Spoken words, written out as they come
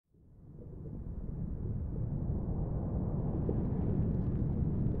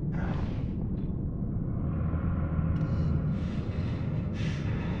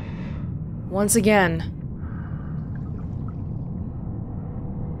Once again.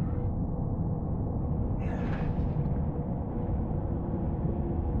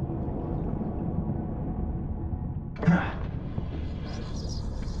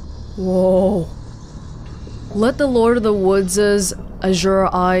 Whoa. Let the Lord of the Woods'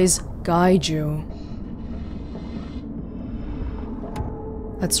 azure eyes guide you.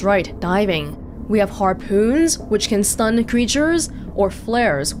 That's right, diving. We have harpoons, which can stun creatures, or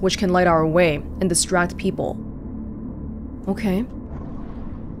flares, which can light our way and distract people. Okay.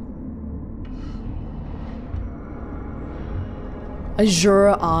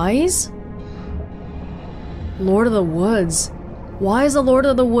 Azure eyes? Lord of the Woods. Why is the Lord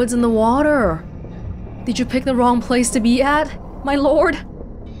of the Woods in the water? Did you pick the wrong place to be at, my lord?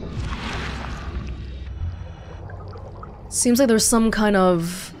 Seems like there's some kind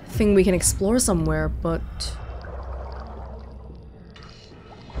of thing we can explore somewhere, but...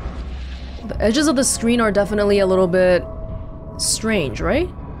 the edges of the screen are definitely a little bit strange, right?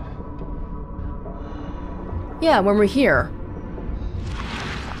 Yeah, when we're here.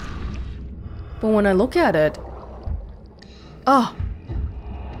 But when I look at it... oh.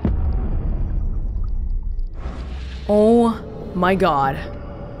 Oh my god.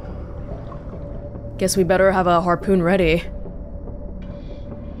 Guess we better have a harpoon ready.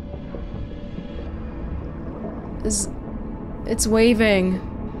 It's waving.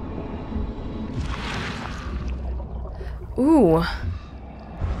 Ooh.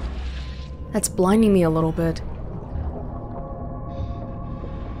 That's blinding me a little bit.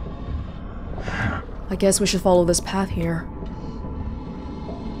 I guess we should follow this path here.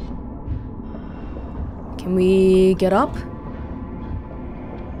 Can we get up?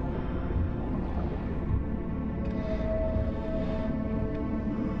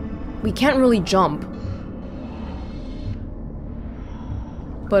 We can't really jump.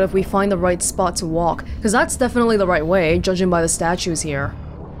 But if we find the right spot to walk, because that's definitely the right way, judging by the statues here.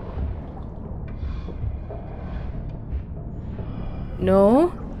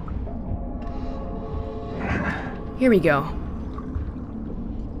 No? Here we go.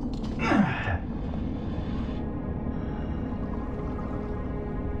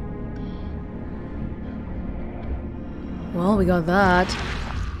 Well, we got that.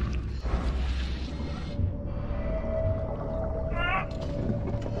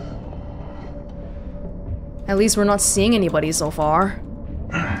 At least we're not seeing anybody so far.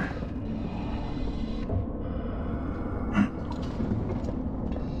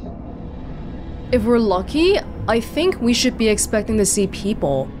 If we're lucky, I think we should be expecting to see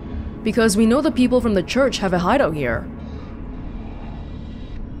people. Because we know the people from the church have a hideout here.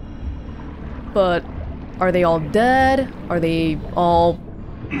 But are they all dead? Are they all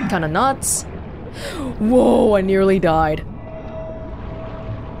kinda nuts? Whoa, I nearly died.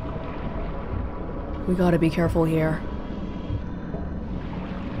 We gotta be careful here.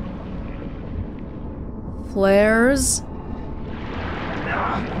 Flares.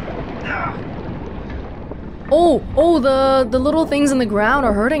 Oh, the little things in the ground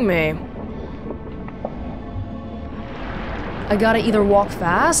are hurting me. I gotta either walk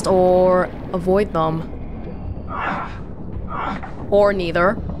fast or avoid them. Or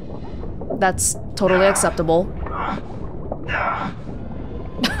neither. That's totally acceptable.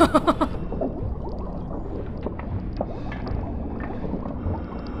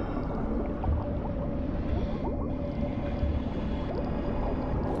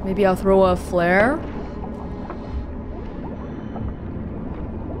 Maybe I'll throw a flare?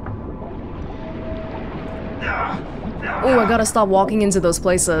 Oh, I gotta stop walking into those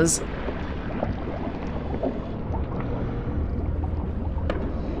places.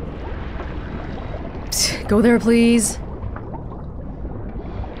 Go there, please.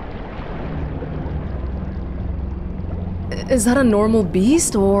 Is that a normal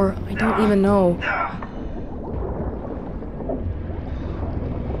beast, or I don't even know.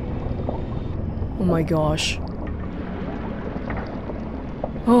 Oh my gosh.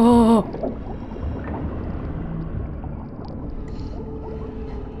 Oh.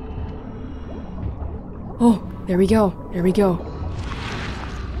 Oh, there we go. There we go.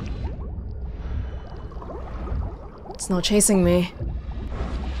 It's not chasing me.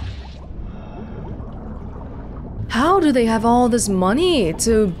 How do they have all this money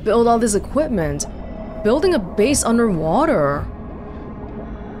to build all this equipment? Building a base underwater.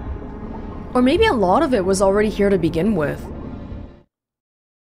 Or maybe a lot of it was already here to begin with.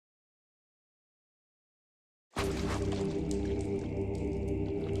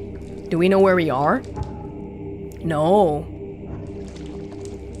 Do we know where we are? No.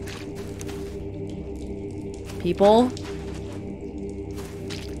 People?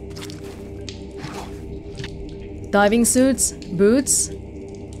 Diving suits, boots.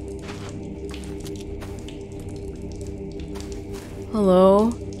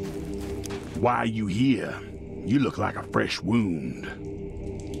 Hello? Why are you here? You look like a fresh wound.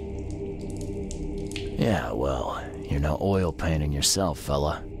 Yeah, well, you're no oil painting yourself,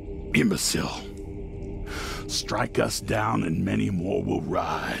 fella. Imbecile. Strike us down and many more will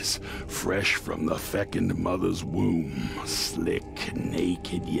rise, fresh from the fecund mother's womb, slick,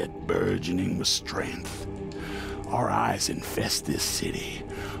 naked, yet burgeoning with strength. Our eyes infest this city,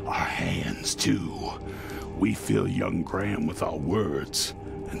 our hands too. We fill young Graham with our words,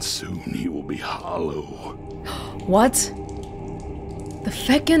 and soon he will be hollow. What? The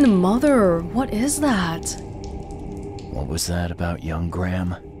fecund mother, what is that? What was that about young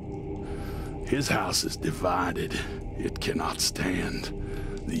Graham? His house is divided. It cannot stand.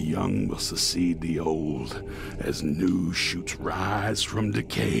 The young will succeed the old, as new shoots rise from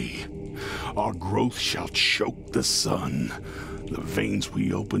decay. Our growth shall choke the sun. The veins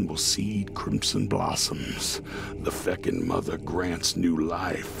we open will seed crimson blossoms. The fecund mother grants new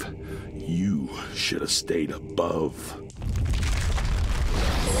life. You should have stayed above.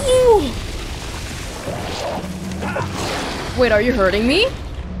 Ooh. Wait, are you hurting me?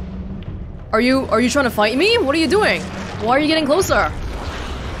 Are you trying to fight me? What are you doing? Why are you getting closer?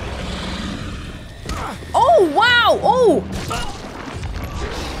 Oh, wow! Oh!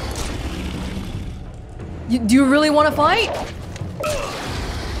 Do you really want to fight?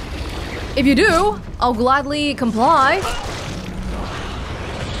 If you do, I'll gladly comply.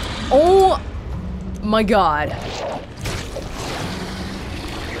 Oh my god.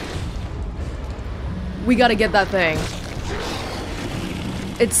 We gotta get that thing.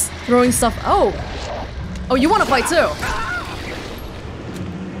 It's throwing stuff. Oh! Oh, you want to fight too?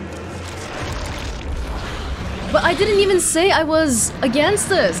 But I didn't even say I was against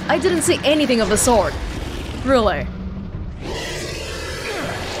this. I didn't say anything of the sort. Really.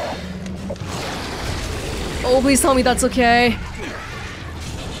 Oh, please tell me that's okay.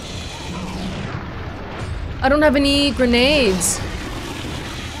 I don't have any grenades.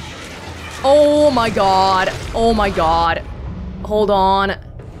 Oh my god. Oh my god. Hold on.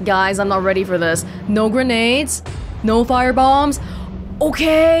 Guys, I'm not ready for this. No grenades. No firebombs.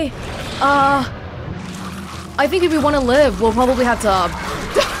 Okay. I think if we want to live, we'll probably have to...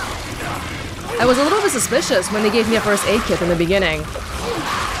 I was a little bit suspicious when they gave me a first aid kit in the beginning.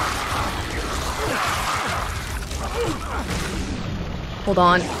 Hold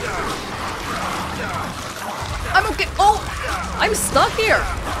on. I'm okay. Oh! I'm stuck here!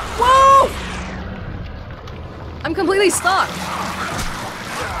 Whoa! I'm completely stuck.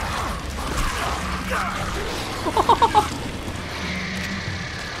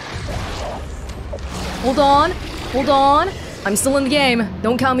 Hold on. Hold on. I'm still in the game.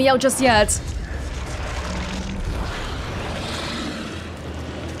 Don't count me out just yet.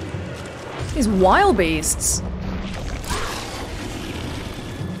 These wild beasts.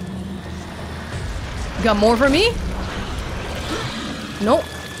 Got more for me? Nope.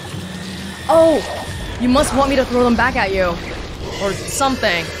 Oh! You must want me to throw them back at you. Or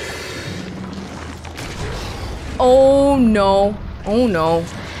something. Oh no. Oh no.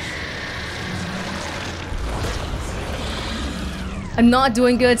 I'm not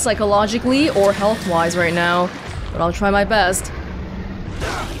doing good psychologically or health-wise right now, but I'll try my best.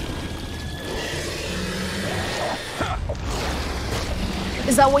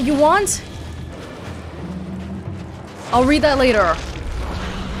 Is that what you want? I'll read that later.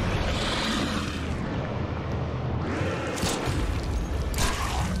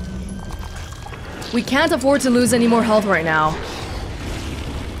 We can't afford to lose any more health right now.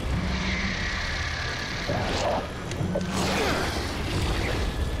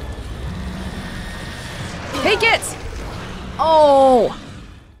 Take it! Oh!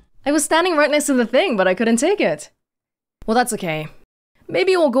 I was standing right next to the thing, but I couldn't take it. Well, that's okay.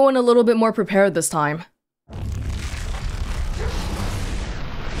 Maybe we'll go in a little bit more prepared this time.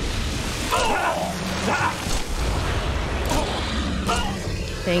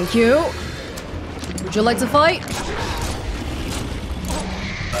 Thank you. Would you like to fight?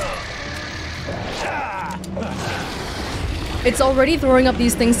 It's already throwing up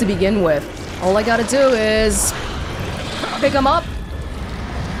these things to begin with. All I gotta do is pick them up.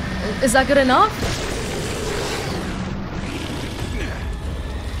 Is that good enough?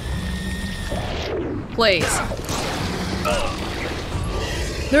 Please.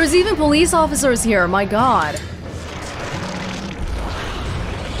 There's even police officers here, my god.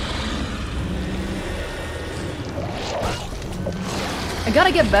 I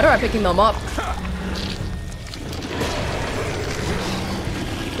gotta get better at picking them up.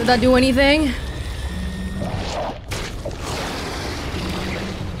 Did that do anything?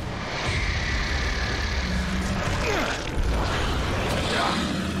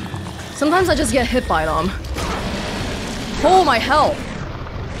 Sometimes I just get hit by them. Oh, my health!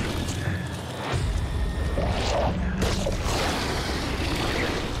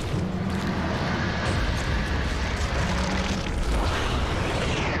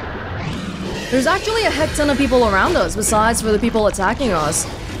 There's actually a heck ton of people around us, besides for the people attacking us.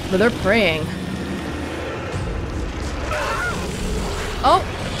 But they're praying. Oh!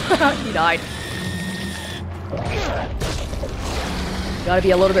 He died. Gotta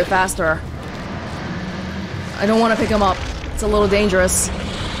be a little bit faster. I don't want to pick him up. It's a little dangerous.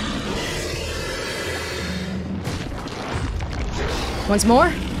 Once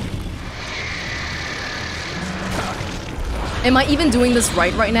more? Am I even doing this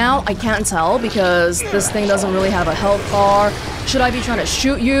right now? I can't tell because this thing doesn't really have a health bar. Should I be trying to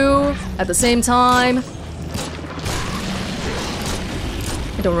shoot you at the same time?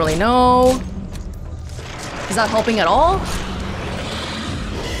 I don't really know. Is that helping at all?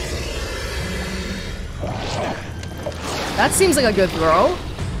 That seems like a good throw.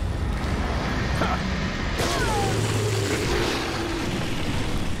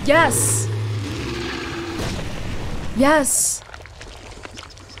 Yes! Yes!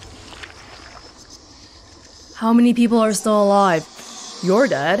 How many people are still alive? You're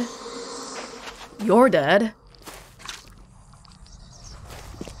dead. You're dead.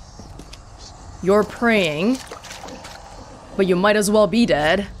 You're praying. But you might as well be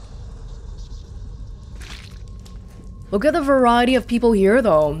dead. Look at the variety of people here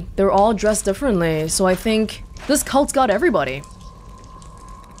though. They're all dressed differently, so I think this cult's got everybody.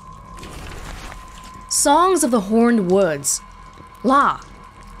 Songs of the Horned Woods. La.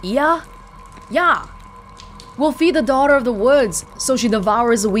 Ya. Ya. We'll feed the daughter of the woods, so she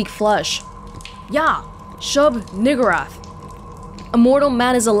devours the weak flesh. Ya. Shub Niggurath. A mortal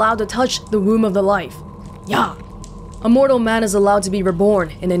man is allowed to touch the womb of the life. Ya. A mortal man is allowed to be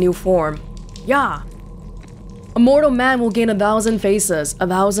reborn in a new form. Ya. A mortal man will gain 1,000 faces,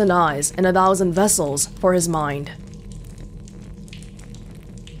 1,000 eyes, and 1,000 vessels for his mind.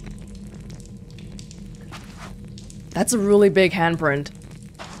 That's a really big handprint.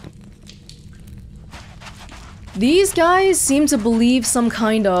 These guys seem to believe some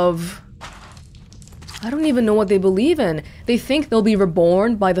kind of... I don't even know what they believe in. They think they'll be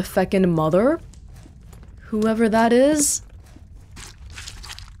reborn by the feckin' mother? Whoever that is?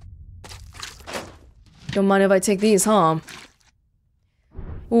 Don't mind if I take these, huh?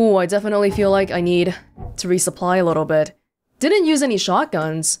 Ooh, I definitely feel like I need to resupply a little bit. Didn't use any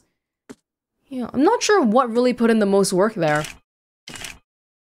shotguns. Yeah, I'm not sure what really put in the most work there.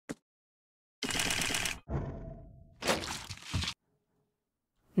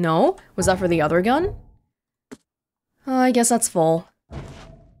 No? Was that for the other gun? I guess that's full.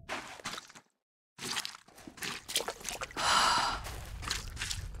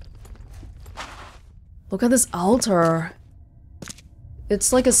 Look at this altar.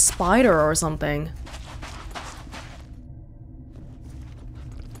 It's like a spider or something.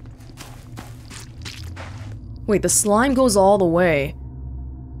 Wait, the slime goes all the way.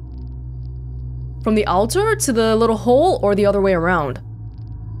 From the altar to the little hole, or the other way around?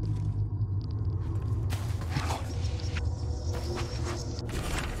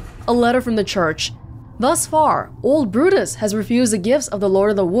 A letter from the church. Thus far, old Brutus has refused the gifts of the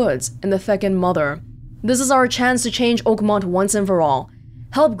Lord of the Woods and the feckin' mother. This is our chance to change Oakmont once and for all.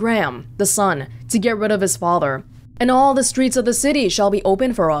 Help Graham, the son, to get rid of his father, and all the streets of the city shall be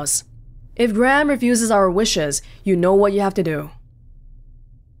open for us. If Graham refuses our wishes, you know what you have to do.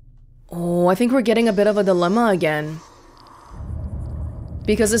 Oh, I think we're getting a bit of a dilemma again.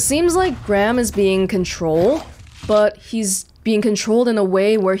 Because it seems like Graham is being controlled, but he's being controlled in a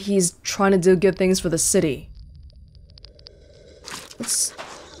way where he's trying to do good things for the city.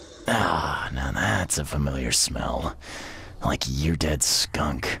 Ah, now that's a familiar smell. Like year-dead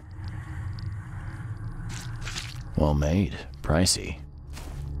skunk. Well made. Pricey.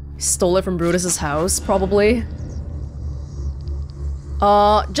 Stole it from Brutus's house, probably.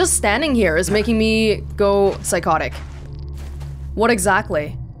 Just standing here is making me go psychotic. What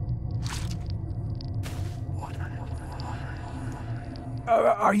exactly?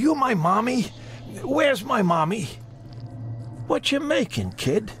 Are you my mommy? Where's my mommy? What you making,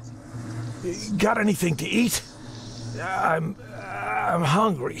 kid? Got anything to eat? I'm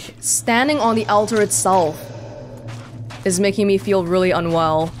hungry. Standing on the altar itself is making me feel really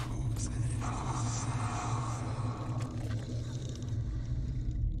unwell.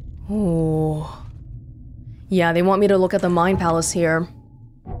 Ooh. Yeah, they want me to look at the Mind Palace here.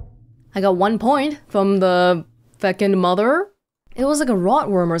 I got 1 point from the feckin' mother. It was like a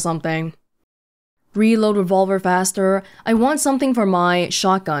rotworm or something. Reload revolver faster. I want something for my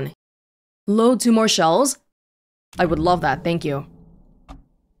shotgun. Load 2 more shells? I would love that, thank you.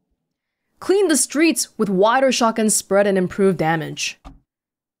 Clean the streets with wider shotgun spread and improve damage.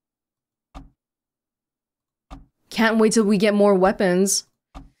 Can't wait till we get more weapons.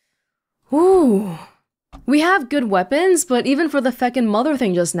 Ooh. We have good weapons, but even for the feckin' mother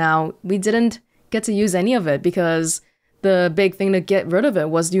thing just now, we didn't get to use any of it because the big thing to get rid of it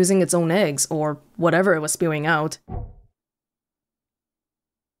was using its own eggs, or whatever it was spewing out.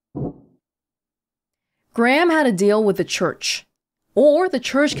 Graham had a deal with the church. Or the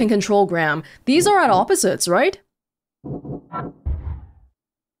church can control Graham. These are at opposites, right?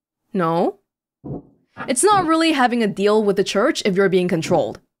 No? It's not really having a deal with the church if you're being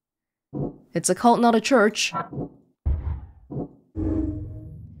controlled. It's a cult, not a church.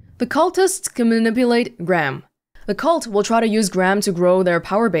 The cultists can manipulate Graham. The cult will try to use Graham to grow their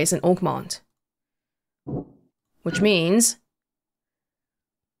power base in Oakmont. Which means...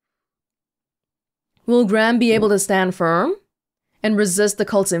 will Graham be able to stand firm and resist the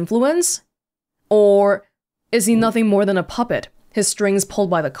cult's influence? Or is he nothing more than a puppet, his strings pulled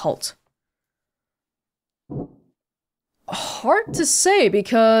by the cult? Hard to say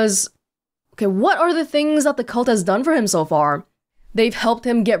because... okay, what are the things that the cult has done for him so far? They've helped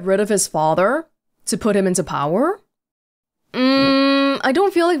him get rid of his father to put him into power? I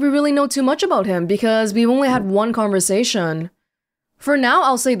don't feel like we really know too much about him because we've only had one conversation. For now,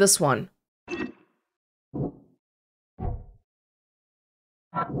 I'll say this one.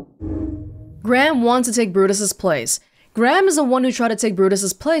 Graham wants to take Brutus's place. Graham is the one who tried to take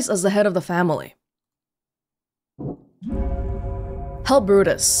Brutus's place as the head of the family. Help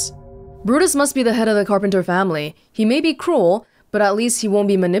Brutus. Brutus must be the head of the Carpenter family. He may be cruel, but at least he won't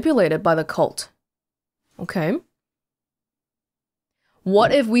be manipulated by the cult. Okay.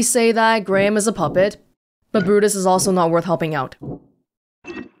 What if we say that Graham is a puppet, but Brutus is also not worth helping out?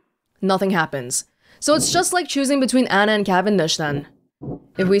 Nothing happens. So it's just like choosing between Anna and Cavendish then.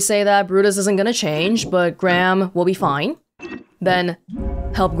 If we say that Brutus isn't gonna change, but Graham will be fine, then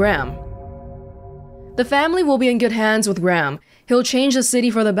help Graham. The family will be in good hands with Graham. He'll change the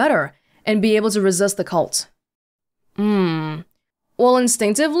city for the better, and be able to resist the cult. Well,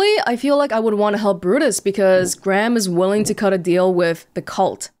 instinctively, I feel like I would want to help Brutus because Graham is willing to cut a deal with the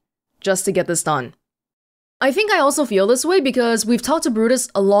cult just to get this done. I think I also feel this way because we've talked to Brutus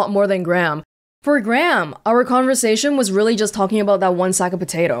a lot more than Graham. For Graham, our conversation was really just talking about that one sack of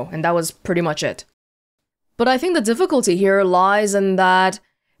potato, and that was pretty much it. But I think the difficulty here lies in that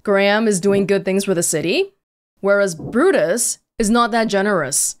Graham is doing good things for the city, whereas Brutus is not that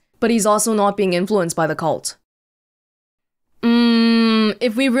generous, but he's also not being influenced by the cult.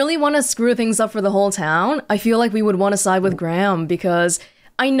 If we really want to screw things up for the whole town, I feel like we would want to side with Graham because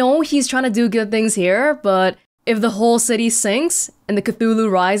I know he's trying to do good things here, but if the whole city sinks and the Cthulhu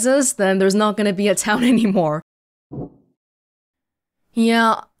rises, then there's not going to be a town anymore.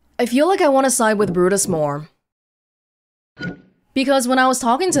 Yeah, I feel like I want to side with Brutus more. Because when I was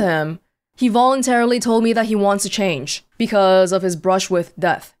talking to him, he voluntarily told me that he wants to change because of his brush with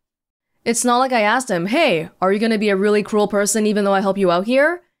death. It's not like I asked him, hey, are you gonna be a really cruel person even though I help you out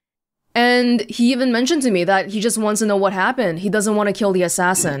here? And he even mentioned to me that he just wants to know what happened. He doesn't want to kill the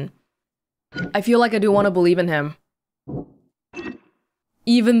assassin. I feel like I do want to believe in him.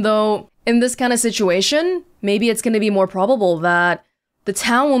 Even though, in this kind of situation, maybe it's gonna be more probable that the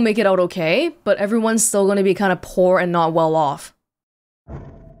town will make it out okay, but everyone's still gonna be kind of poor and not well off.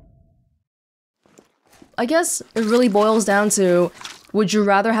 I guess it really boils down to, would you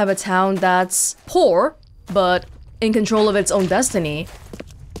rather have a town that's poor, but in control of its own destiny,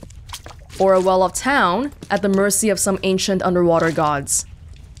 or a well-off town at the mercy of some ancient underwater gods?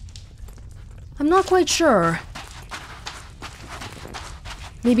 I'm not quite sure.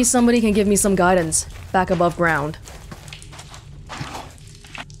 Maybe somebody can give me some guidance back above ground.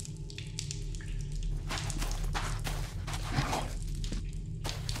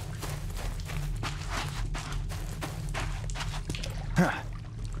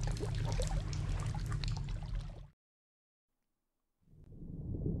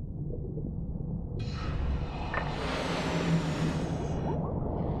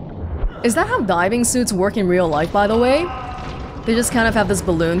 Is that how diving suits work in real life, by the way? They just kind of have this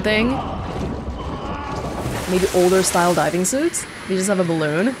balloon thing. Maybe older style diving suits? They just have a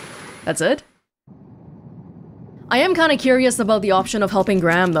balloon. That's it? I am kind of curious about the option of helping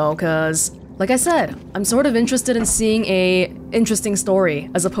Graham though, cause, like I said, I'm sort of interested in seeing a interesting story,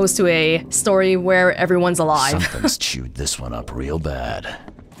 as opposed to a story where everyone's alive. Something's chewed this one up real bad.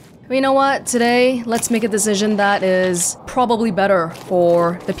 You know what? Today, let's make a decision that is probably better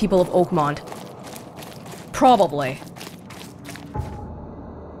for the people of Oakmont. Probably.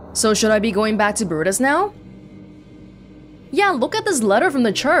 So should I be going back to Brutus now? Yeah, look at this letter from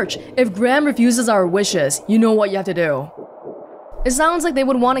the church. If Graham refuses our wishes, you know what you have to do. It sounds like they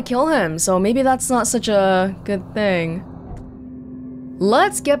would want to kill him, so maybe that's not such a good thing.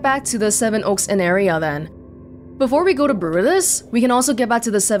 Let's get back to the Seven Oaks Inn area then. Before we go to Brutus, we can also get back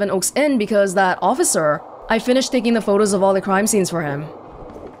to the Seven Oaks Inn because that officer, I finished taking the photos of all the crime scenes for him.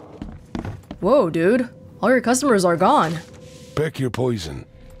 Whoa, dude. All your customers are gone. Pick your poison.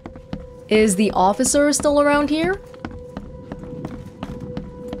 Is the officer still around here?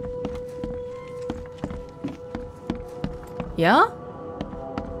 Yeah?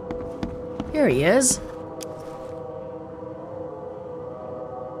 Here he is.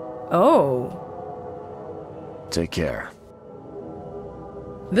 Oh. Take care.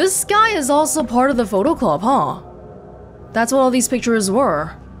 This guy is also part of the photo club, huh? That's what all these pictures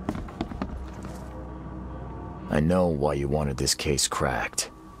were. I know why you wanted this case cracked.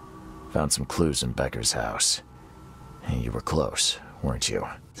 Found some clues in Becker's house. And you were close, weren't you?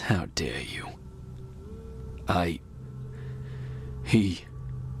 How dare you? He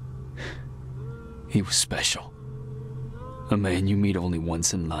was special. A man you meet only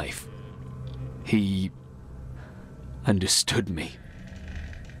once in life. He understood me.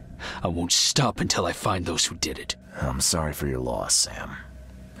 I won't stop until I find those who did it. I'm sorry for your loss, Sam.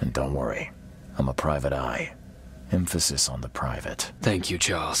 And don't worry, I'm a private eye. Emphasis on the private. Thank you,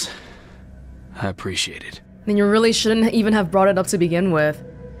 Charles. I appreciate it. Then you really shouldn't even have brought it up to begin with.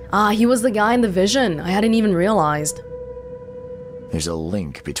 Ah, he was the guy in the vision. I hadn't even realized. There's a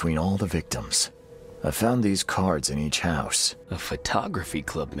link between all the victims. I found these cards in each house. A photography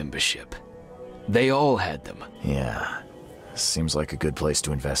club membership. They all had them. Yeah. Seems like a good place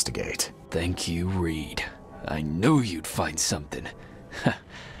to investigate. Thank you, Reed. I knew you'd find something.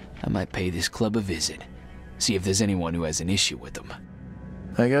 I might pay this club a visit. See if there's anyone who has an issue with them.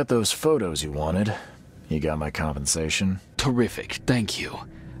 I got those photos you wanted. You got my compensation? Terrific, thank you.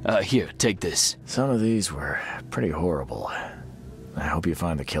 Here, take this. Some of these were pretty horrible. I hope you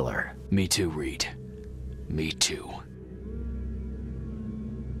find the killer. Me too, Reed. Me too.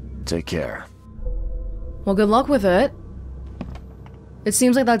 Take care. Well, good luck with it. It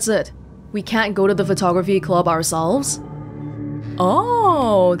seems like that's it. We can't go to the photography club ourselves?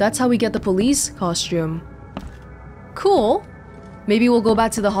 Oh, that's how we get the police costume. Cool. Maybe we'll go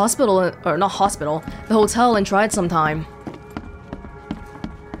back to the hospital, or not hospital, the hotel and try it sometime.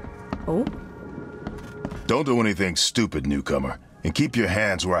 Oh? Don't do anything stupid, newcomer. And keep your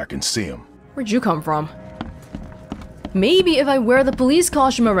hands where I can see them. Where'd you come from? Maybe if I wear the police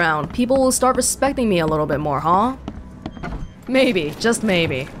costume around, people will start respecting me a little bit more, huh? Maybe, just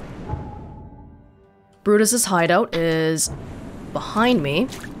maybe. Brutus's hideout is behind me.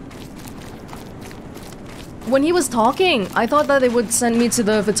 When he was talking, I thought that they would send me to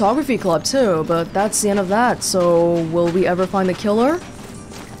the photography club too, but that's the end of that, so will we ever find the killer?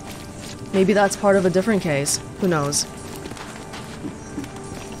 Maybe that's part of a different case. Who knows?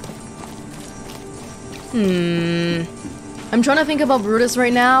 I'm trying to think about Brutus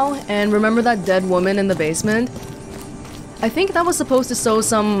right now, and remember that dead woman in the basement? I think that was supposed to sow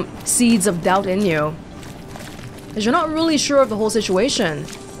some seeds of doubt in you. Because you're not really sure of the whole situation.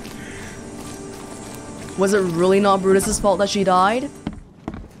 Was it really not Brutus's fault that she died?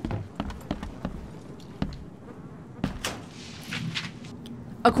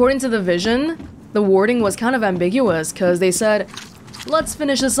 According to the vision, the wording was kind of ambiguous because they said, "Let's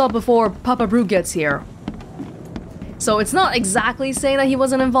finish this up before Papa Brute gets here." So it's not exactly saying that he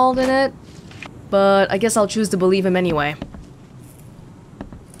wasn't involved in it, but I guess I'll choose to believe him anyway.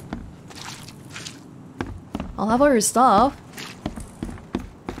 I'll have all your stuff.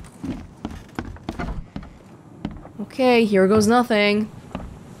 Okay, here goes nothing.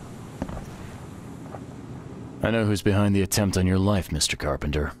 I know who's behind the attempt on your life, Mr.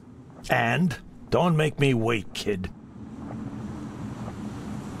 Carpenter. And? Don't make me wait, kid.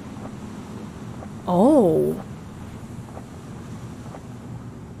 Oh.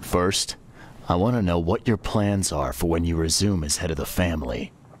 First, I want to know what your plans are for when you resume as head of the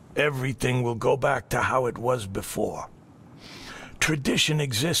family. Everything will go back to how it was before. Tradition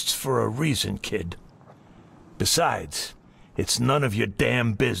exists for a reason, kid. Besides, it's none of your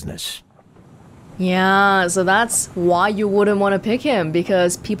damn business. Yeah, so that's why you wouldn't want to pick him,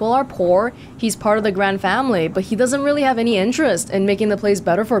 because people are poor, he's part of the grand family, but he doesn't really have any interest in making the place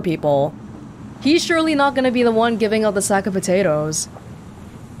better for people. He's surely not going to be the one giving out the sack of potatoes.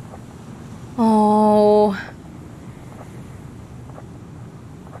 Oh.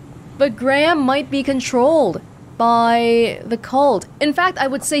 But Graham might be controlled by the cult. In fact, I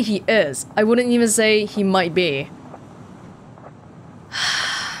would say he is. I wouldn't even say he might be.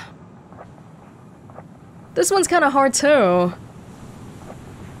 This one's kind of hard too.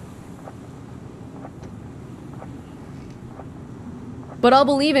 But I'll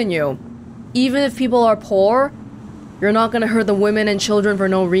believe in you. Even if people are poor, you're not gonna hurt the women and children for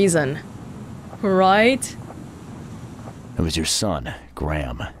no reason. Right? It was your son,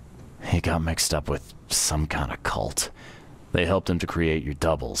 Graham. He got mixed up with some kind of cult. They helped him to create your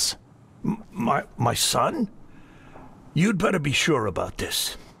doubles. My son? You'd better be sure about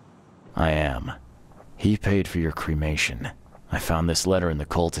this. I am. He paid for your cremation. I found this letter in the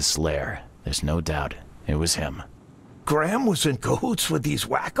cultist's lair. There's no doubt it was him. Graham was in cahoots with these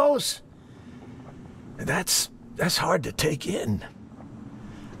wackos? That's hard to take in.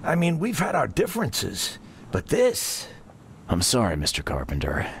 I mean, we've had our differences, but this... I'm sorry, Mr.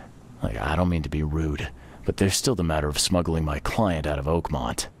 Carpenter. I don't mean to be rude, but there's still the matter of smuggling my client out of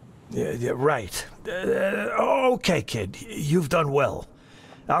Oakmont. Yeah, right. Okay, kid. You've done well.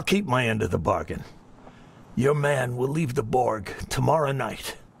 I'll keep my end of the bargain. Your man will leave the Borg tomorrow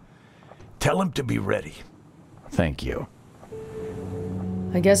night. Tell him to be ready. Thank you.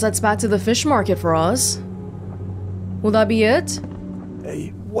 I guess that's back to the fish market for us. Will that be it? Hey,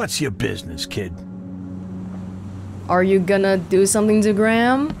 what's your business, kid? Are you gonna do something to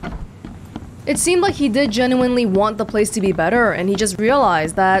Graham? It seemed like he did genuinely want the place to be better, and he just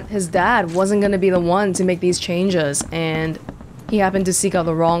realized that his dad wasn't gonna be the one to make these changes, and he happened to seek out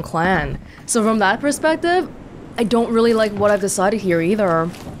the wrong clan. So from that perspective, I don't really like what I've decided here either.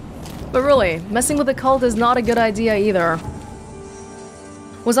 But really, messing with the cult is not a good idea either.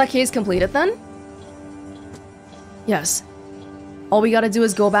 Was that case completed then? Yes. All we gotta do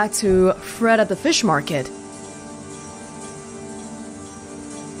is go back to Fred at the fish market.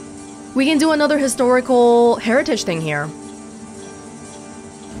 We can do another historical heritage thing here.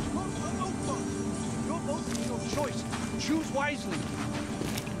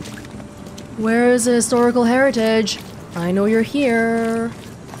 Where is the historical heritage? I know you're here.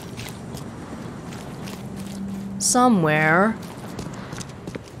 Somewhere.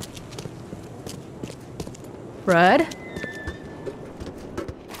 Fred?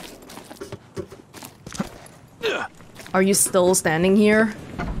 Are you still standing here?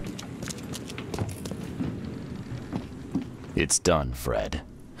 It's done, Fred.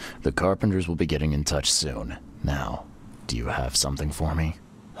 The Carpenters will be getting in touch soon. Now, do you have something for me?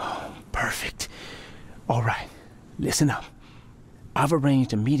 Perfect. All right, listen up. I've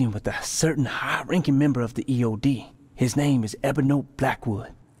arranged a meeting with a certain high-ranking member of the EOD. His name is Ebony Blackwood.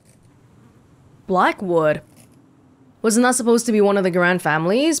 Blackwood? Wasn't that supposed to be one of the Grand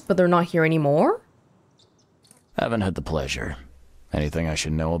families, but they're not here anymore? Haven't had the pleasure. Anything I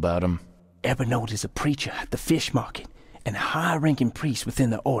should know about him? Ebony is a preacher at the fish market and a high-ranking priest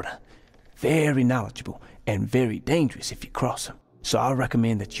within the order. Very knowledgeable and very dangerous if you cross him. So I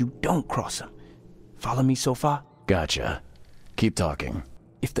recommend that you don't cross him. Follow me so far? Gotcha. Keep talking.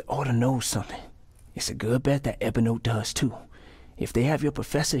 If the order knows something, it's a good bet that Ebony does too. If they have your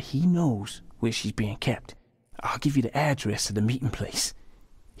professor, he knows where she's being kept. I'll give you the address to the meeting place.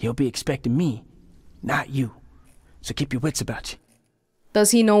 He'll be expecting me, not you. So keep your wits about you.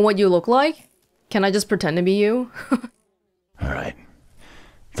 Does he know what you look like? Can I just pretend to be you? Alright.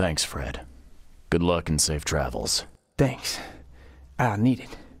 Thanks, Fred. Good luck and safe travels. Thanks. I'll need it.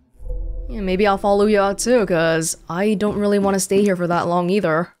 Yeah, maybe I'll follow you out too, cause I don't really want to stay here for that long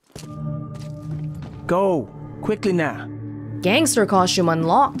either. Go! Quickly now. Gangster costume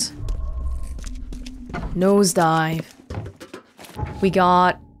unlocked. Nosedive. We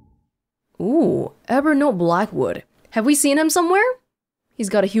got... Ooh, Ebony Blackwood. Have we seen him somewhere? He's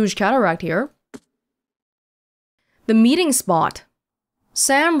got a huge cataract here. The meeting spot.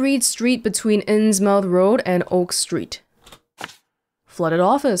 Sam Reed Street between Innsmouth Road and Oak Street. Flooded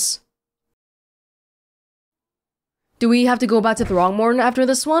office. Do we have to go back to Throgmorton after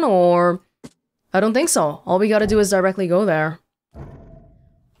this one, or... I don't think so. All we gotta do is directly go there.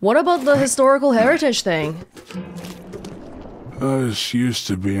 What about the historical heritage thing? This used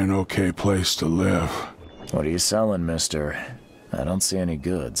to be an okay place to live. What are you selling, mister? I don't see any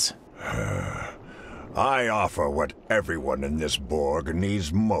goods. I offer what everyone in this Borg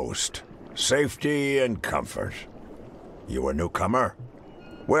needs most. Safety and comfort. You a newcomer?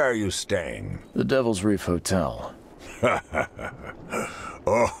 Where are you staying? The Devil's Reef Hotel.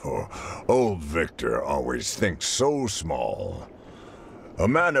 Oh, old Victor always thinks so small. A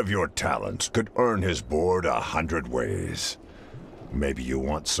man of your talents could earn his board 100 ways. Maybe you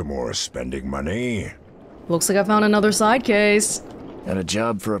want some more spending money? Looks like I found another side case. Got a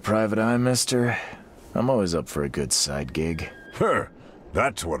job for a private eye, mister? I'm always up for a good side gig.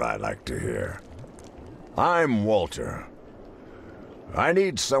 That's what I like to hear. I'm Walter. I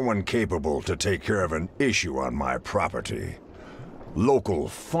need someone capable to take care of an issue on my property. Local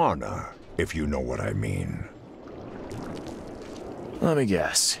fauna, if you know what I mean. Let me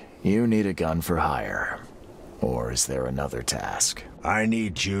guess. You need a gun for hire. Or is there another task? I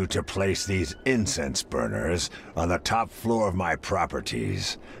need you to place these incense burners on the top floor of my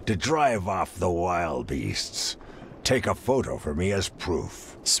properties to drive off the wild beasts. Take a photo for me as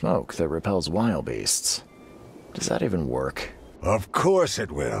proof. Smoke that repels wild beasts. Does that even work? Of course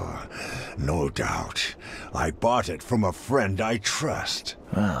it will. No doubt. I bought it from a friend I trust.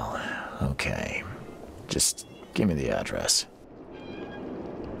 Well, okay. Just give me the address.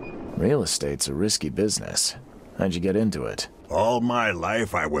 Real estate's a risky business. How'd you get into it? All my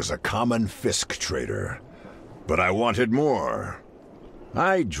life I was a common fisk trader. But I wanted more.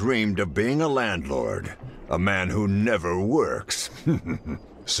 I dreamed of being a landlord. A man who never works.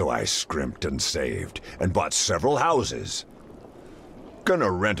 So I scrimped and saved, and bought several houses.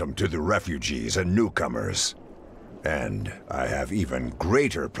 Gonna rent them to the refugees and newcomers. And I have even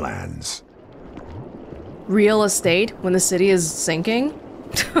greater plans. Real estate when the city is sinking?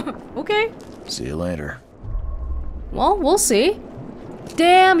 Okay. See you later. Well, we'll see.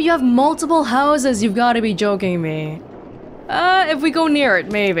 Damn, you have multiple houses, you've gotta be joking me. If we go near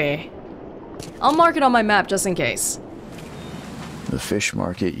it, maybe. I'll mark it on my map just in case. The fish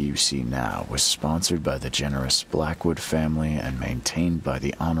market you see now was sponsored by the generous Blackwood family and maintained by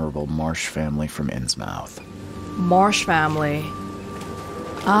the Honorable Marsh family from Innsmouth. Marsh family.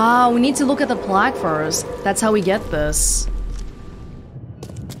 Ah, we need to look at the plaque first. That's how we get this.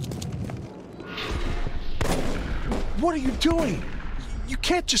 What are you doing? You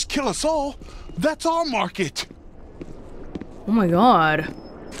can't just kill us all. That's our market. Oh my god.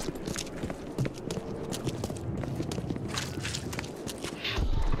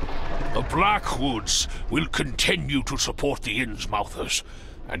 The Blackwoods will continue to support the Innsmouthers,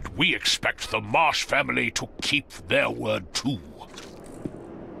 and we expect the Marsh family to keep their word too.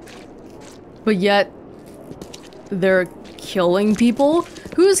 But yet, they're killing people?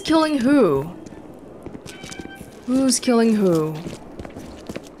 Who's killing who? Who's killing who?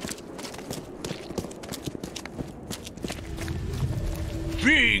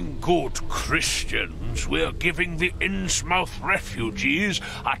 Being good Christians, we're giving the Innsmouth refugees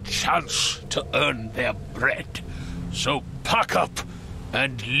a chance to earn their bread. So pack up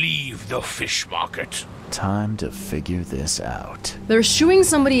and leave the fish market. Time to figure this out. They're shooing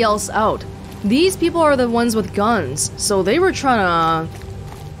somebody else out. These people are the ones with guns, so they were trying to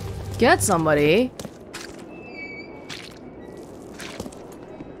get somebody.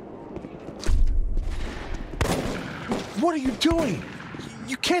 What are you doing?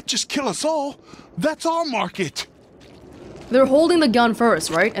 You can't just kill us all. That's our market. They're holding the gun first,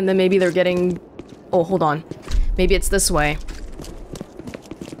 right? And then maybe they're getting... Oh, hold on. Maybe it's this way.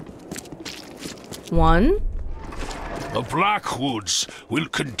 One. The Blackwoods will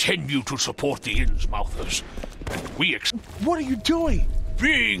continue to support the Innsmouthers, and we What are you doing?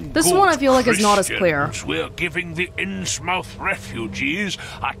 Being this good one I feel like is not as clear. Christians, we're giving the Innsmouth refugees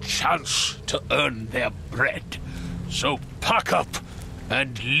a chance to earn their bread. So pack up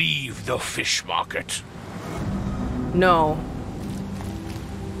and leave the fish market. No.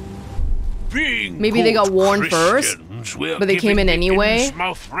 Being maybe they got warned first, but they came in anyway.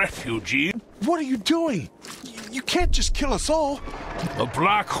 Innsmouth refugees. What are you doing? You can't just kill us all. The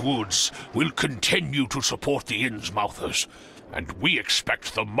Blackwoods will continue to support the Innsmouthers, and we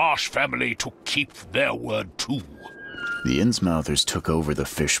expect the Marsh family to keep their word too. The Innsmouthers took over the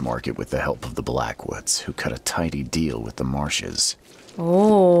fish market with the help of the Blackwoods, who cut a tidy deal with the Marshes.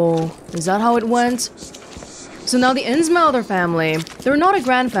 Oh, is that how it went? So now the Innsmouther family, they're not a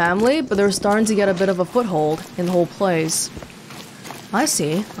grand family, but they're starting to get a bit of a foothold in the whole place. I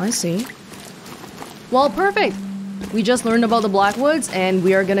see, I see. Well, perfect. We just learned about the Blackwoods, and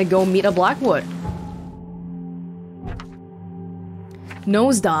we are gonna go meet a Blackwood.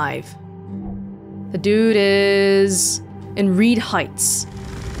 Nosedive. The dude is in Reed Heights.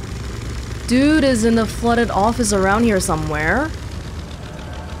 Dude is in the flooded office around here somewhere.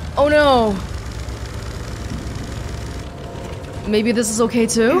 Oh no! Maybe this is okay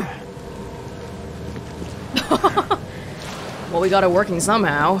too? Well, we got it working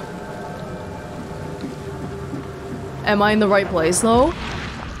somehow. Am I in the right place though?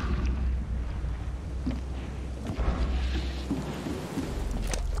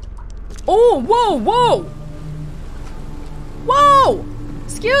 Oh, whoa, whoa! Whoa!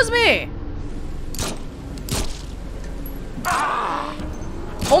 Excuse me!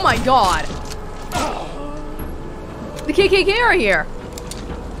 Oh my god! The KKK are here!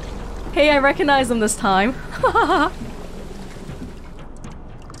 Hey, I recognize them this time.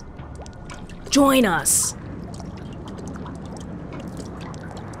 Join us.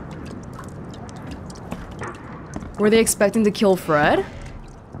 Were they expecting to kill Fred?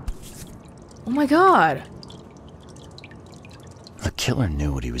 Oh my god. The killer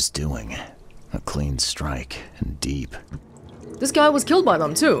knew what he was doing. A clean strike, and deep. This guy was killed by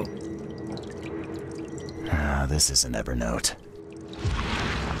them too. Ah, this is an Evernote.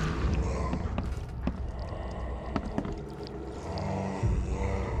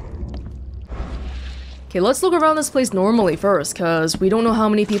 Okay, let's look around this place normally first, because we don't know how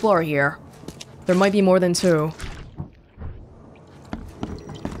many people are here. There might be more than 2.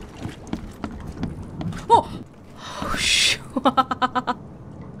 Oh! Oh, shoot.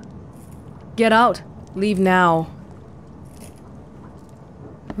 Get out. Leave now.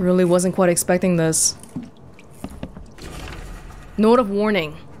 Really wasn't quite expecting this. Note of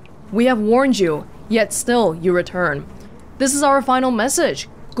warning. We have warned you, yet still you return. This is our final message.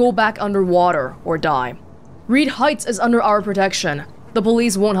 Go back underwater or die. Reed Heights is under our protection. The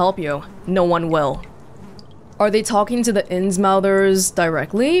police won't help you. No one will. Are they talking to the Innsmouthers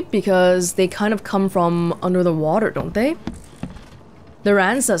directly? Because they kind of come from under the water, don't they? Their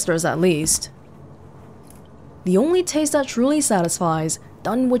ancestors, at least. The only taste that truly satisfies,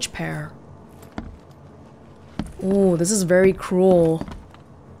 Dunwich pear. Oh, this is very cruel.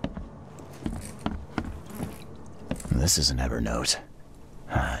 This is an Evernote.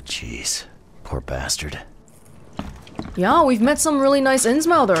 Ah, jeez. Poor bastard. Yeah, we've met some really nice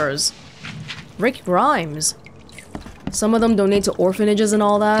Innsmouthers. Rick Grimes. Some of them donate to orphanages and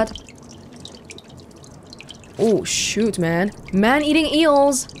all that. Oh, shoot, man. Man-eating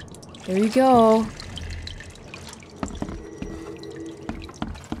eels! There you go.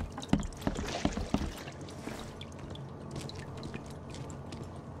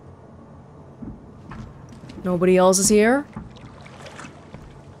 Nobody else is here?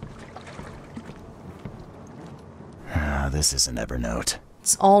 Ah, this is an Evernote.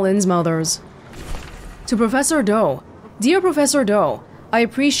 It's all Innsmouthers. To Professor Doe. Dear Professor Doe, I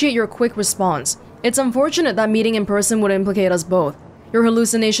appreciate your quick response. It's unfortunate that meeting in person would implicate us both. Your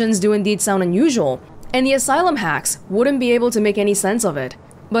hallucinations do indeed sound unusual, and the asylum hacks wouldn't be able to make any sense of it.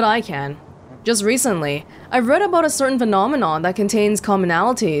 But I can. Just recently, I've read about a certain phenomenon that contains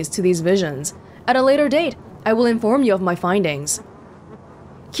commonalities to these visions. At a later date, I will inform you of my findings.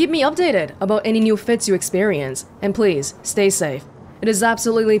 Keep me updated about any new fits you experience, and please, stay safe. It is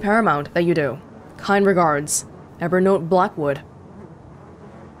absolutely paramount that you do. Kind regards, Evernote Blackwood.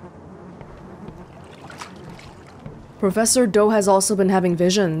 Professor Doe has also been having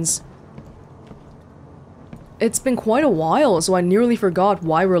visions. It's been quite a while, so I nearly forgot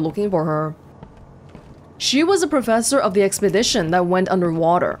why we're looking for her. She was a professor of the expedition that went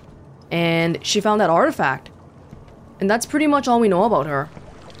underwater, and she found that artifact. And that's pretty much all we know about her.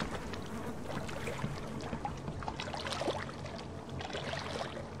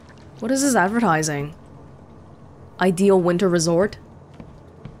 What is this advertising? Ideal winter resort?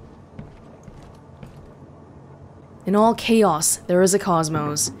 In all chaos, there is a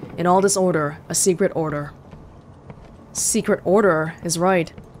cosmos. In all disorder, a secret order. Secret order is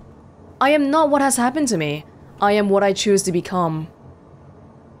right. I am not what has happened to me. I am what I choose to become.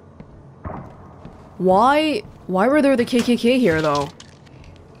 Why were there the KKK here, though?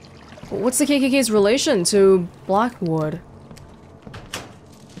 What's the KKK's relation to Blackwood?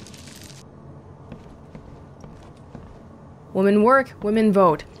 Women work, women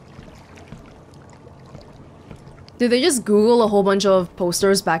vote. Did they just Google a whole bunch of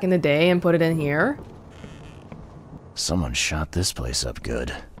posters back in the day and put it in here? Someone shot this place up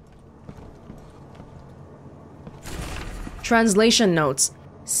good. Translation notes.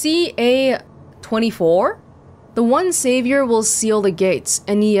 CA24? The one savior will seal the gates.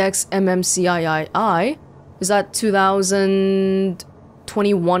 NEXMMCIII? Is that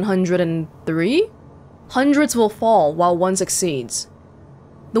 2103? Hundreds will fall while one succeeds.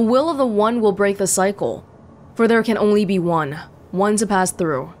 The will of the one will break the cycle. For there can only be one to pass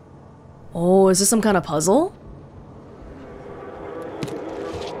through. Oh, is this some kind of puzzle?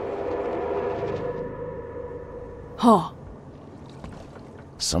 Huh.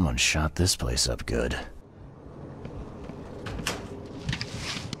 Someone shot this place up good.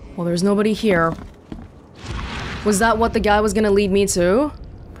 Well, there's nobody here. Was that what the guy was gonna lead me to?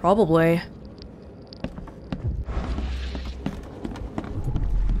 Probably.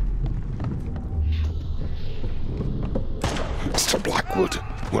 Mr. Blackwood,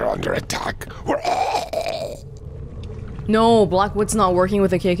 we're under attack. No, Blackwood's not working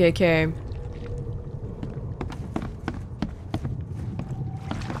with the KKK.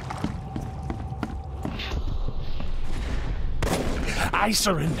 I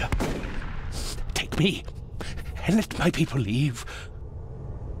surrender. me and let my people leave.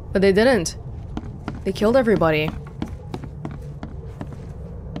 But they didn't. They killed everybody.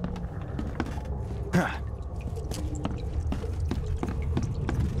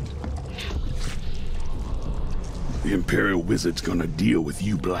 The Imperial Wizard's gonna deal with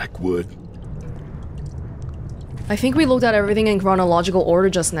you, Blackwood. I think we looked at everything in chronological order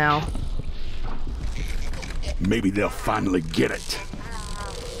just now. Maybe they'll finally get it.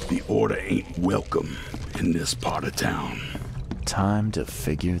 The Order ain't welcome in this part of town. Time to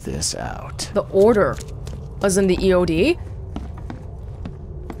figure this out. The Order? As in the EOD?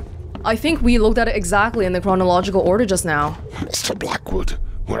 I think we looked at it exactly in the chronological order just now. Mr. Blackwood,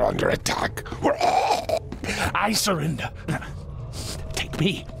 we're under attack. I surrender. Take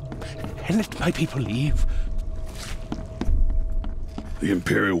me and let my people leave. The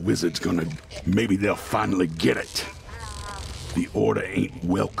Imperial Wizard's gonna... Maybe they'll finally get it. The Order ain't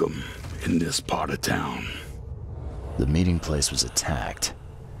welcome in this part of town. The meeting place was attacked.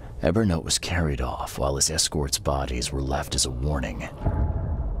 Evernote was carried off while his escort's bodies were left as a warning.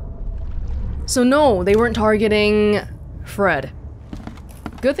 So no, they weren't targeting Fred.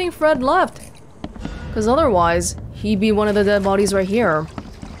 Good thing Fred left. Because otherwise, he'd be one of the dead bodies right here.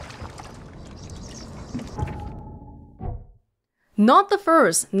 Not the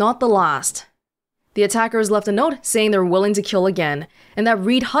first, not the last. The attackers left a note saying they're willing to kill again, and that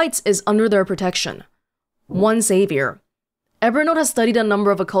Reed Heights is under their protection. One Savior. Evernote has studied a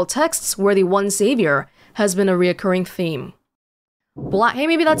number of occult texts where the One Savior has been a reoccurring theme. Hey,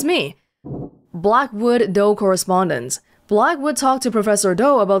 maybe that's me. Blackwood Doe correspondence. Blackwood talked to Professor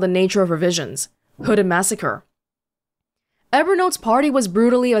Doe about the nature of her visions. Hooded massacre. Evernote's party was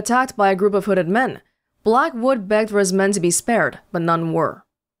brutally attacked by a group of hooded men. Blackwood begged for his men to be spared, but none were.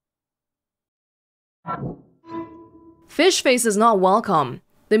 Fishface is not welcome.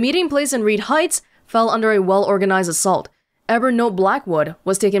 The meeting place in Reed Heights fell under a well-organized assault. Evernote Blackwood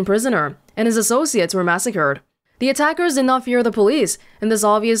was taken prisoner, and his associates were massacred. The attackers did not fear the police, and this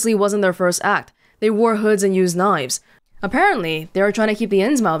obviously wasn't their first act. They wore hoods and used knives. Apparently, they were trying to keep the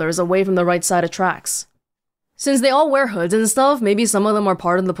Innsmouthers away from the right side of tracks. Since they all wear hoods and stuff, maybe some of them are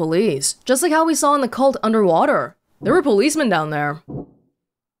part of the police. Just like how we saw in the cult underwater. There were policemen down there.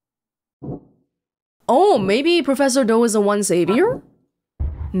 Oh, maybe Professor Doe is the One Savior?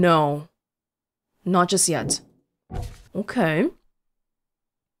 No. Not just yet. Okay.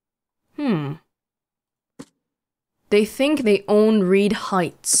 They think they own Reed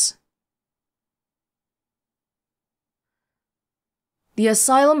Heights. The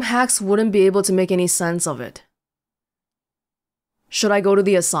asylum hacks wouldn't be able to make any sense of it. Should I go to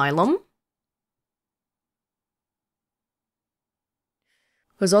the asylum?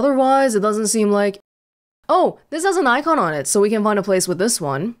 Because otherwise, it doesn't seem like... Oh, this has an icon on it, so we can find a place with this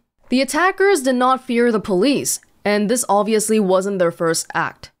one. The attackers did not fear the police, and this obviously wasn't their first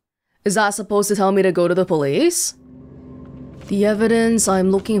act. Is that supposed to tell me to go to the police? The evidence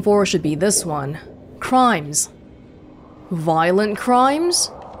I'm looking for should be this one. Crimes. Violent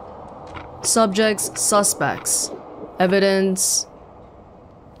crimes? Subjects, suspects. Evidence...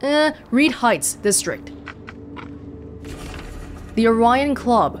 Reed Heights District. The Orion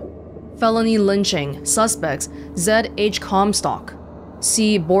Club. Felony lynching. Suspects, Z.H. Comstock.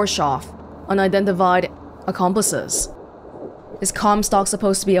 C. Borshoff. Unidentified accomplices. Is Comstock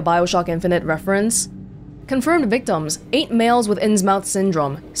supposed to be a Bioshock Infinite reference? Confirmed victims, 8 males with Innsmouth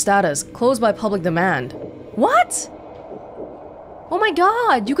syndrome. Status, closed by public demand. What? Oh my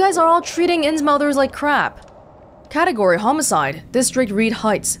god, you guys are all treating Innsmouthers like crap. Category, homicide. District Reed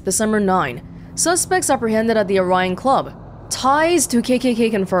Heights, December 9. Suspects apprehended at the Orion Club. Ties to KKK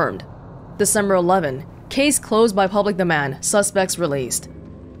confirmed. December 11. Case closed by public demand. Suspects released.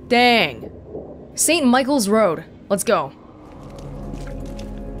 Dang. St. Michael's Road. Let's go.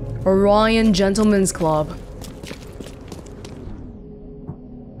 Orion Gentlemen's Club.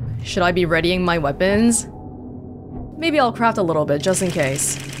 Should I be readying my weapons? Maybe I'll craft a little bit, just in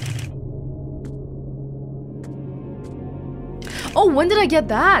case. Oh, when did I get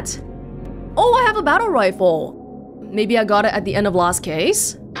that? Oh, I have a battle rifle. Maybe I got it at the end of last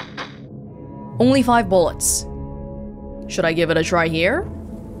case? Only 5 bullets. Should I give it a try here?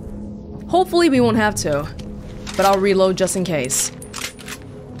 Hopefully we won't have to, but I'll reload just in case.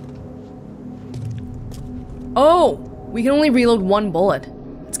 Oh, we can only reload 1 bullet.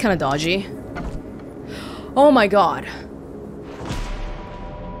 It's kind of dodgy. Oh my god.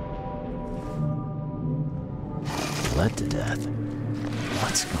 Bled to death.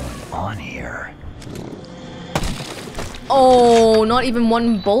 What's going on here? Oh, not even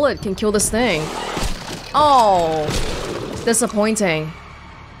 1 bullet can kill this thing. Oh, disappointing.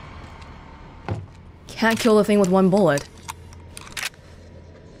 Can't kill the thing with one bullet.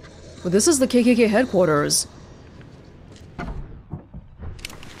 But this is the KKK headquarters.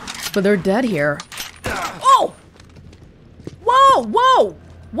 But they're dead here. Oh! Whoa! Whoa!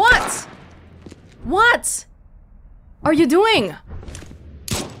 What? What are you doing?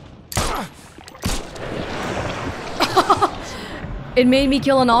 It made me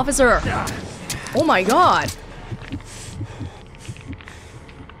kill an officer. Oh my god.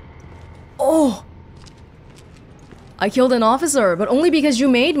 Oh. I killed an officer, but only because you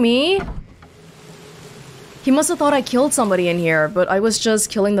made me. He must have thought I killed somebody in here, but I was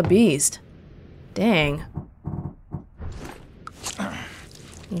just killing the beast. Dang.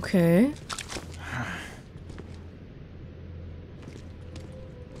 Okay.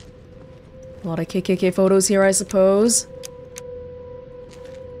 A lot of KKK photos here, I suppose.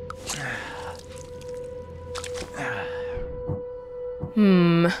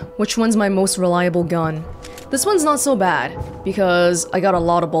 Which one's my most reliable gun? This one's not so bad, because I got a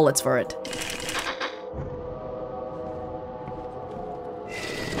lot of bullets for it.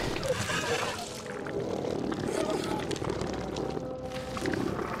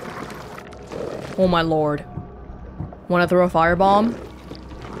 Oh my lord. Wanna throw a firebomb?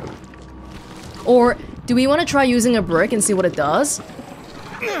 Or do we want to try using a brick and see what it does?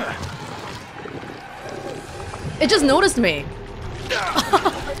 It just noticed me.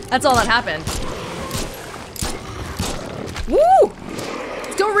 That's all that happened. Woo!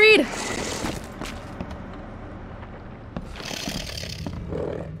 Let's go read.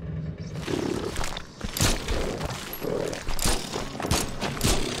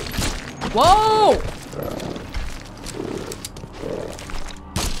 Whoa!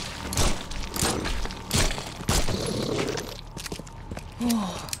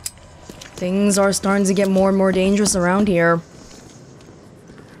 Things are starting to get more and more dangerous around here.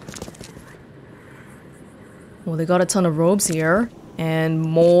 Well, they got a ton of robes here, and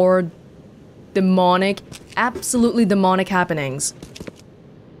more demonic, absolutely demonic happenings.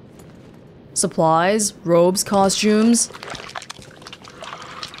 Supplies, robes, costumes.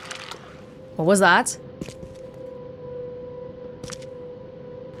 What was that?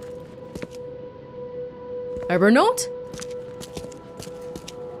 Evernote?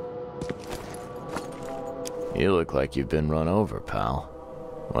 You look like you've been run over, pal.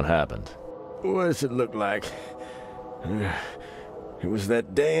 What happened? What does it look like? It was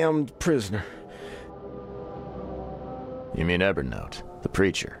that damned prisoner. You mean Evernote, the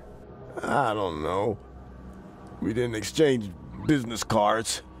preacher? I don't know. We didn't exchange business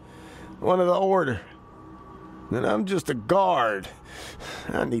cards. One of the order. And I'm just a guard.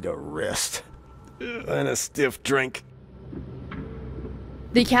 I need a rest. And a stiff drink.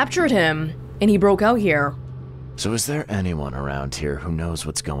 They captured him, and he broke out here. So is there anyone around here who knows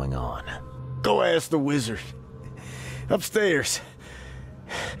what's going on? Go ask the wizard. Upstairs.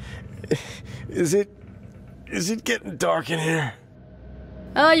 Is it getting dark in here?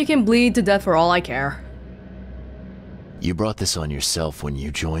 You can bleed to death for all I care. You brought this on yourself when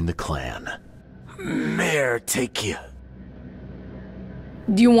you joined the clan. Mayor, take you.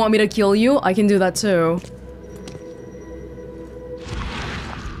 Do you want me to kill you? I can do that too.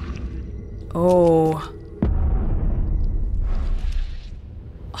 Oh.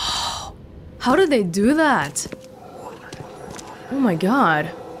 Oh. How did they do that? Oh my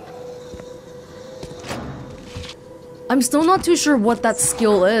god. I'm still not too sure what that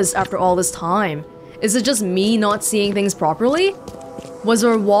skill is after all this time. Is it just me not seeing things properly? Was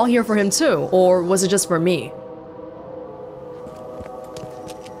there a wall here for him too? Or was it just for me?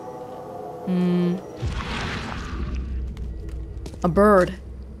 A bird.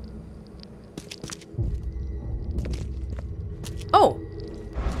 Oh!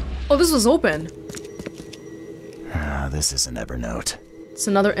 Oh, this was open. This is an Evernote. It's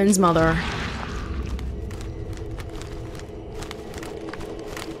another Innsmother.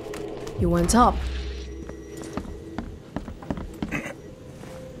 You went up.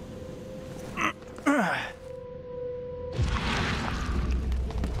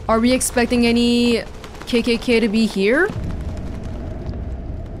 Are we expecting any KKK to be here?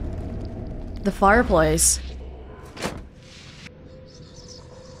 The fireplace.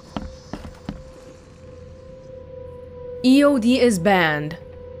 EOD is banned.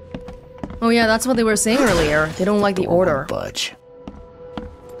 Oh yeah, that's what they were saying earlier. They don't like the order. Budge.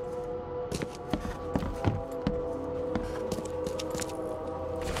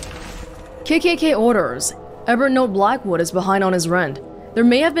 KKK orders. Evernote Blackwood is behind on his rent. There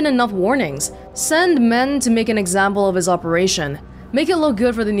may have been enough warnings. Send men to make an example of his operation. Make it look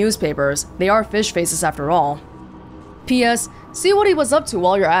good for the newspapers. They are fish faces after all. P.S. See what he was up to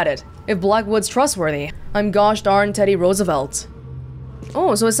while you're at it. if Blackwood's trustworthy. I'm gosh darn Teddy Roosevelt.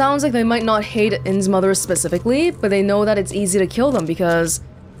 Oh, so it sounds like they might not hate Innsmother specifically, but they know that it's easy to kill them because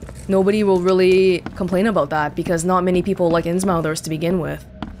nobody will really complain about that because not many people like Innsmothers to begin with.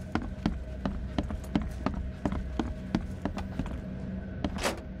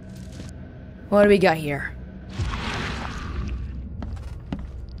 What do we got here?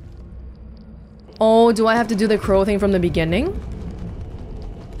 Oh, do I have to do the crow thing from the beginning?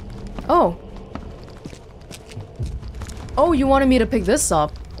 Oh. Oh, you wanted me to pick this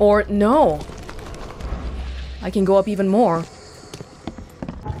up. Or no. I can go up even more.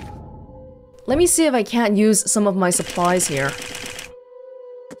 Let me see if I can't use some of my supplies here.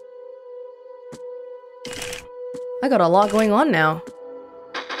 I got a lot going on now.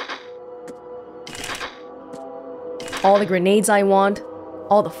 All the grenades I want.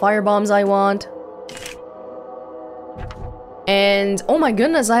 All the firebombs I want. And oh my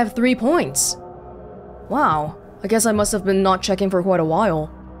goodness, I have 3 points. Wow. I guess I must have been not checking for quite a while.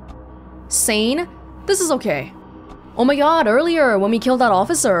 Sane? This is okay. Oh my god, earlier when we killed that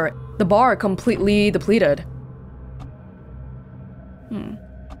officer, the bar completely depleted.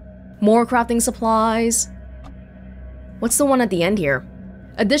 More crafting supplies. What's the one at the end here?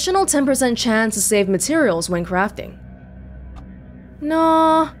 Additional 10% chance to save materials when crafting.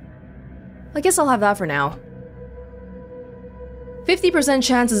 Nah. I guess I'll have that for now. 50%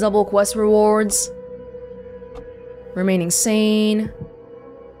 chance to double quest rewards. Remaining sane.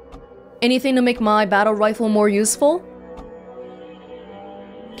 Anything to make my battle rifle more useful?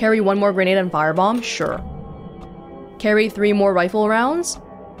 Carry 1 more grenade and firebomb? Sure. Carry 3 more rifle rounds?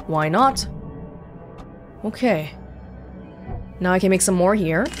 Why not? Okay. Now I can make some more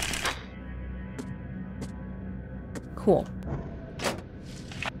here. Cool.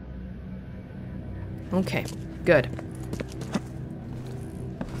 Okay, good.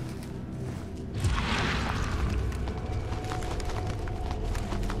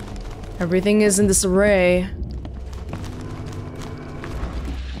 Everything is in disarray.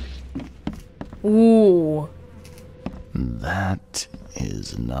 Ooh. That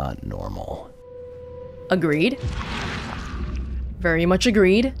is not normal. Agreed. Very much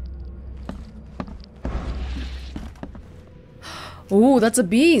agreed. Ooh, that's a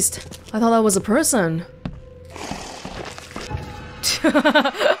beast. I thought that was a person.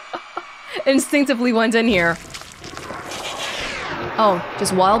 Instinctively went in here. Oh,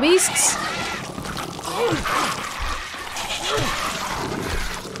 just wild beasts?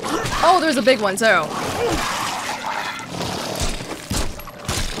 Oh, there's a big one too.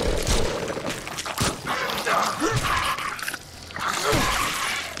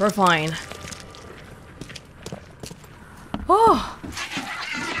 We're fine. Oh.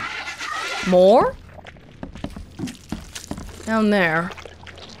 More? Down there.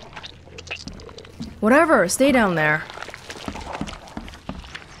 Whatever, stay down there.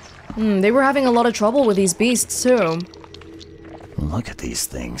 They were having a lot of trouble with these beasts too. Look at these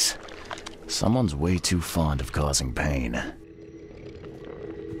things. Someone's way too fond of causing pain.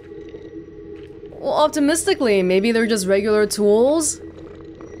 Well, optimistically, maybe they're just regular tools?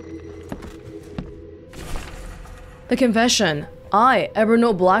 The confession. I,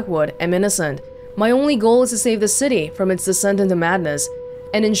 Evernote Blackwood, am innocent. My only goal is to save the city from its descent into madness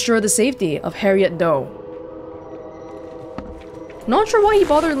and ensure the safety of Harriet Doe. Not sure why he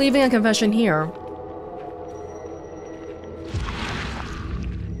bothered leaving a confession here.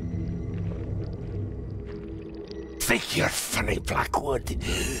 Think you're funny, Blackwood?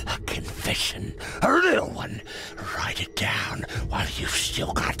 A confession, a little one. Write it down while you've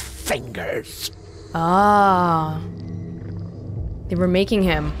still got fingers. Ah. They were making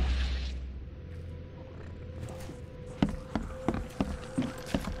him.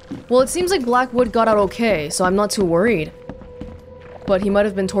 Well, it seems like Blackwood got out okay, so I'm not too worried. But he might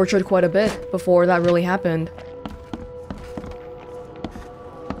have been tortured quite a bit before that really happened.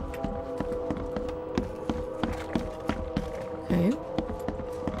 Okay.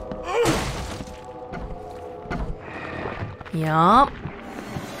 Yup.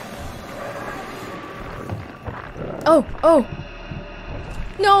 Oh, oh!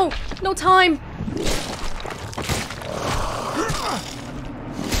 No! No time!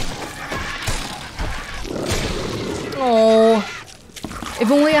 Oh. If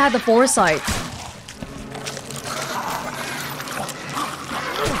only I had the foresight.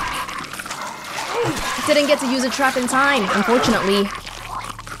 Didn't get to use a trap in time, unfortunately.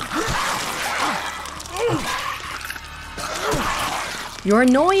 You're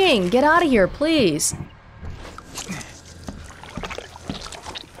annoying! Get out of here, please!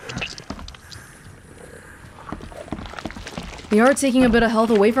 They are taking a bit of health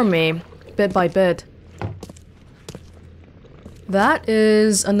away from me, bit by bit. That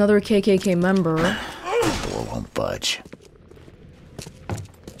is another KKK member. Door won't budge.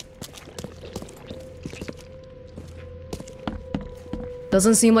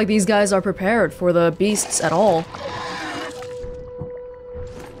 Doesn't seem like these guys are prepared for the beasts at all.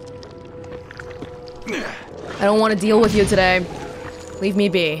 I don't want to deal with you today. Leave me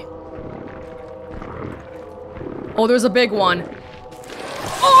be. Oh, there's a big one.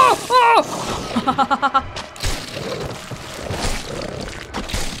 Oh! Oh!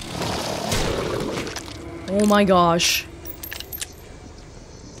 Oh my gosh.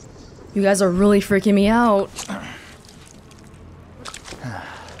 You guys are really freaking me out.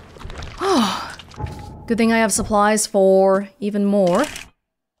 Good thing I have supplies for even more.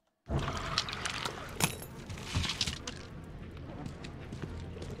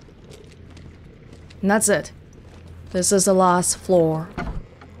 And that's it. This is the last floor.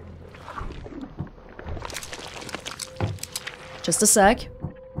 Just a sec.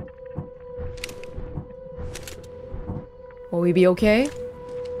 Will we be okay?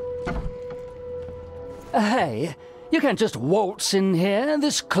 Hey, you can't just waltz in here.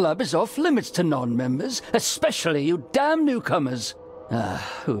 This club is off limits to non-members, especially you damn newcomers.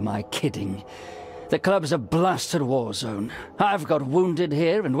 Who am I kidding? The club's a blasted war zone. I've got wounded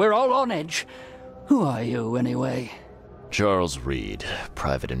here and we're all on edge. Who are you, anyway? Charles Reed,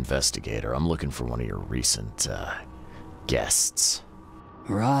 private investigator. I'm looking for one of your recent, guests.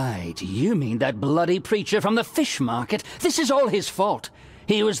 Right, you mean that bloody preacher from the fish market? This is all his fault.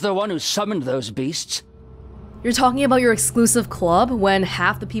 He was the one who summoned those beasts. You're talking about your exclusive club when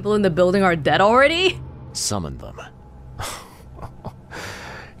half the people in the building are dead already? Summoned them.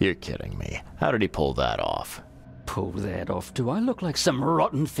 You're kidding me. How did he pull that off? Pull that off? Do I look like some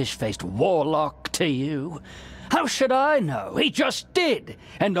rotten fish-faced warlock to you? How should I know? He just did.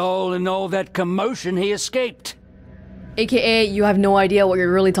 And all in all that commotion, he escaped. AKA, you have no idea what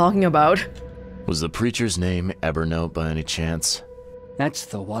you're really talking about. Was the preacher's name Evernote by any chance? That's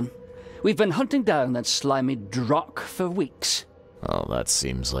the one. We've been hunting down that slimy drock for weeks. Oh, that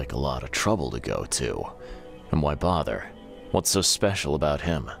seems like a lot of trouble to go to. And why bother? What's so special about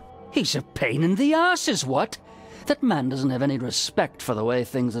him? He's a pain in the ass, is what? That man doesn't have any respect for the way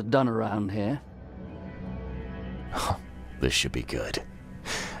things are done around here. This should be good.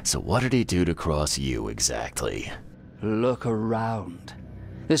 So what did he do to cross you exactly? Look around.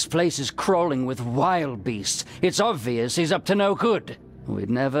 This place is crawling with wild beasts. It's obvious he's up to no good.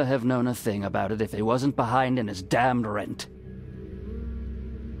 We'd never have known a thing about it if he wasn't behind in his damned rent.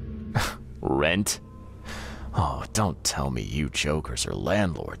 Rent? Oh, don't tell me you jokers are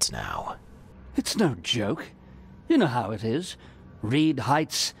landlords now. It's no joke. You know how it is. Reed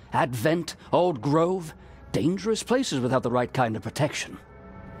Heights, Advent, Old Grove. Dangerous places without the right kind of protection.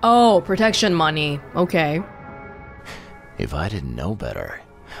 Oh, protection money. Okay. If I didn't know better,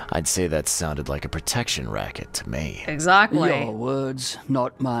 I'd say that sounded like a protection racket to me. Exactly. Your words,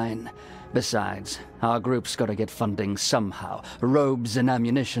 not mine. Besides, our group's gotta get funding somehow. Robes and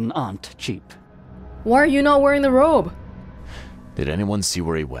ammunition aren't cheap. Why are you not wearing the robe? Did anyone see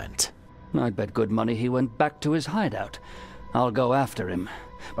where he went? I'd bet good money he went back to his hideout. I'll go after him,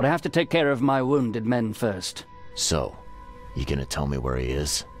 but I have to take care of my wounded men first. So, you gonna tell me where he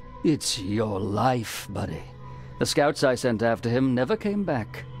is? It's your life, buddy. The scouts I sent after him never came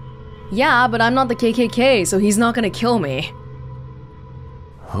back. Yeah, but I'm not the KKK, so he's not gonna kill me.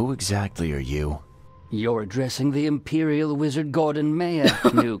 Who exactly are you? You're addressing the Imperial Wizard Gordon Mayer,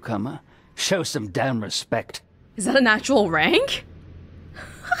 newcomer. Show some damn respect. Is that an actual rank?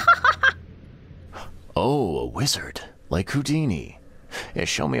 Oh, a wizard. Like Houdini. Yeah,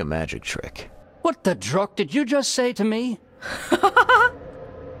 show me a magic trick. What the drock did you just say to me?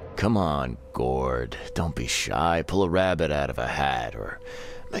 Come on, Gord. Don't be shy. Pull a rabbit out of a hat, or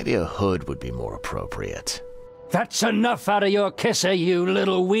maybe a hood would be more appropriate. That's enough out of your kisser, you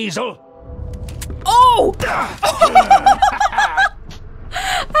little weasel! Oh!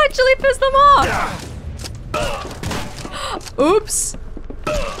 Actually pissed them off! Oops.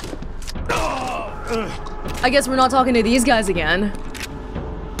 I guess we're not talking to these guys again.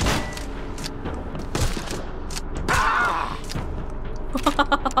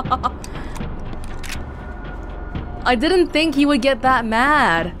 I didn't think he would get that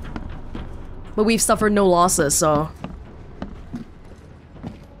mad. But we've suffered no losses, so...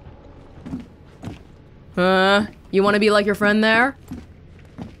 You want to be like your friend there?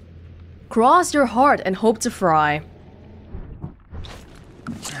 Cross your heart and hope to fry.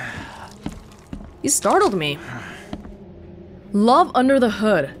 You startled me. Love Under the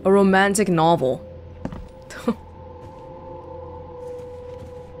Hood, a romantic novel.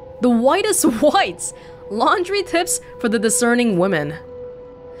 The whitest whites! Laundry tips for the discerning women.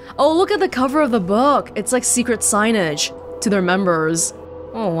 Oh, look at the cover of the book. It's like secret signage to their members.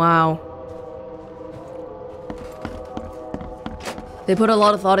 Oh, wow. They put a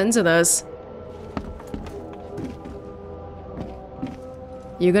lot of thought into this.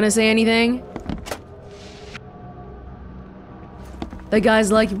 You gonna say anything? The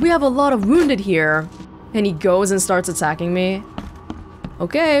guy's like, we have a lot of wounded here. And he goes and starts attacking me.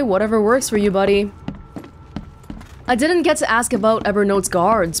 Okay, whatever works for you, buddy. I didn't get to ask about Evernote's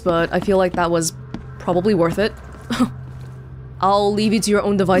guards, but I feel like that was probably worth it. I'll leave you to your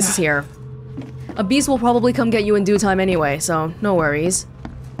own devices here. A beast will probably come get you in due time anyway, so no worries.